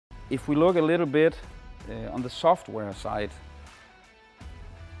If we look a little bit on the software side,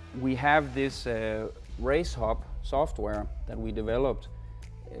 we have this RaceHub software that we developed.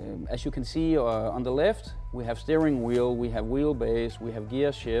 As you can see on the left, we have steering wheel, we have wheelbase, we have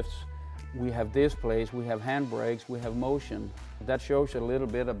gear shifts, we have displays, we have handbrakes, we have motion. That shows you a little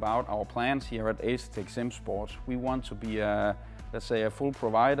bit about our plans here at Asetek SimSports. We want to be let's say a full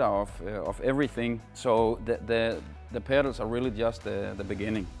provider of everything. So the pedals are really just the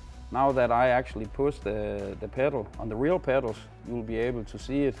beginning. Now that I actually push the pedal on the real pedals, you will be able to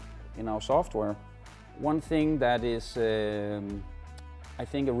see it in our software. One thing that is I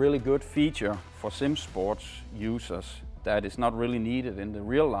think a really good feature for SimSports users that is not really needed in the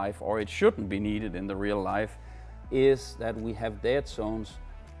real life, or it shouldn't be needed in the real life, is that we have dead zones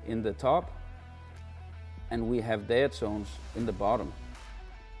in the top and we have dead zones in the bottom.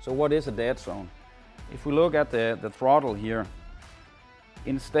 So what is a dead zone? If we look at the throttle here,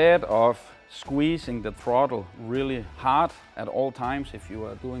 instead of squeezing the throttle really hard at all times, if you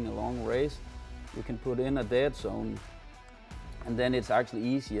are doing a long race, you can put in a dead zone, and then it's actually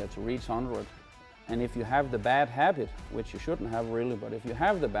easier to reach 100. And if you have the bad habit, which you shouldn't have really, but if you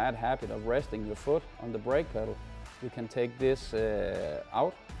have the bad habit of resting your foot on the brake pedal, you can take this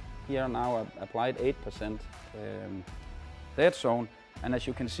out. Here now I've applied 8% dead zone, and as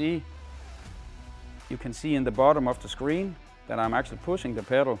you can see in the bottom of the screen that I'm actually pushing the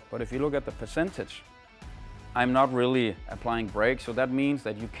pedal, but if you look at the percentage, I'm not really applying brakes, so that means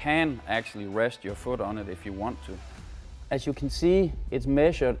that you can actually rest your foot on it if you want to. As you can see, it's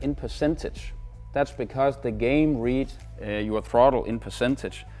measured in percentage. That's because the game reads your throttle in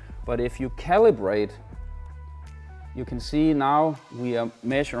percentage. But if you calibrate, you can see now we are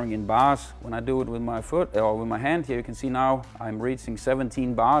measuring in bars. When I do it with my foot or with my hand here, you can see now I'm reaching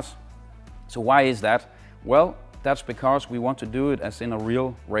 17 bars. So why is that? Well, that's because we want to do it as in a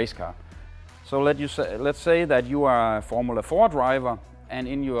real race car. So let's say that you are a Formula 4 driver, and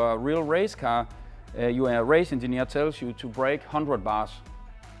in your real race car, your race engineer tells you to brake 100 bars.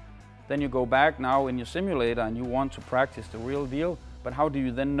 Then you go back now in your simulator and you want to practice the real deal. But how do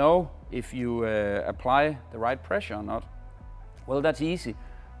you then know if you apply the right pressure or not? Well, that's easy,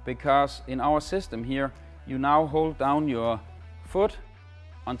 because in our system here, you now hold down your foot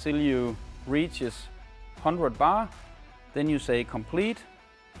until you reaches 100 bar. Then you say complete.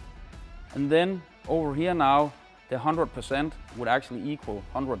 And then over here now, the 100% would actually equal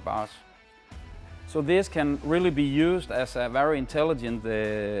 100 bars. So this can really be used as a very intelligent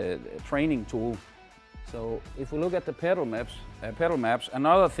training tool. So if we look at the pedal maps,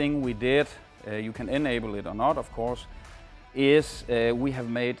 another thing we did, you can enable it or not, of course, is we have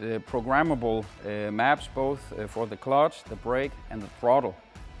made programmable maps both for the clutch, the brake and the throttle.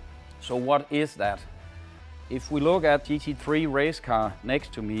 So what is that? If we look at GT3 race car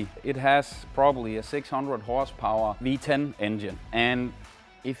next to me, it has probably a 600 horsepower V10 engine. And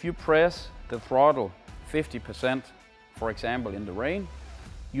if you press the throttle 50%, for example, in the rain,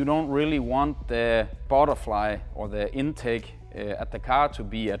 you don't really want the butterfly or the intake at the car to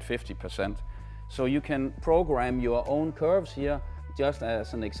be at 50%. So you can program your own curves here, just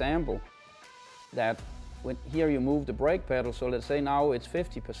as an example, that when here you move the brake pedal, so let's say now it's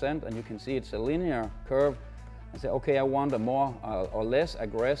 50% and you can see it's a linear curve, and say, okay, I want a more or less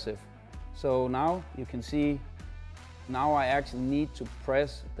aggressive. So now you can see, now I actually need to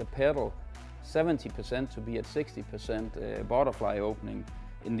press the pedal 70% to be at 60% butterfly opening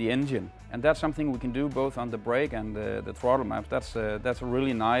in the engine. And that's something we can do both on the brake and the throttle maps. That's a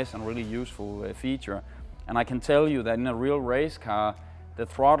really nice and really useful feature. And I can tell you that in a real race car, the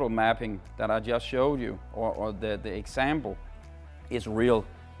throttle mapping that I just showed you, or the example, is real.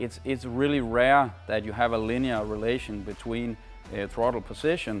 It's really rare that you have a linear relation between throttle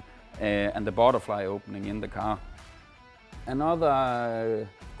position and the butterfly opening in the car. Another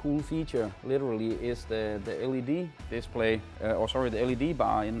cool feature, literally, is the LED display, the LED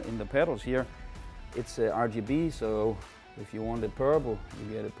bar in the pedals here. It's RGB, so if you want it purple,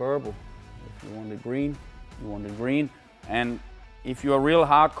 you get it purple. If you want it green, you want it green. And if you're a real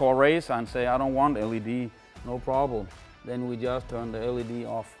hardcore racer and say, I don't want LED, no problem, then we just turn the LED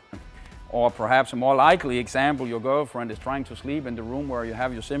off. Or perhaps a more likely example, your girlfriend is trying to sleep in the room where you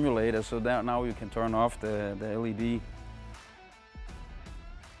have your simulator, so now you can turn off the LED.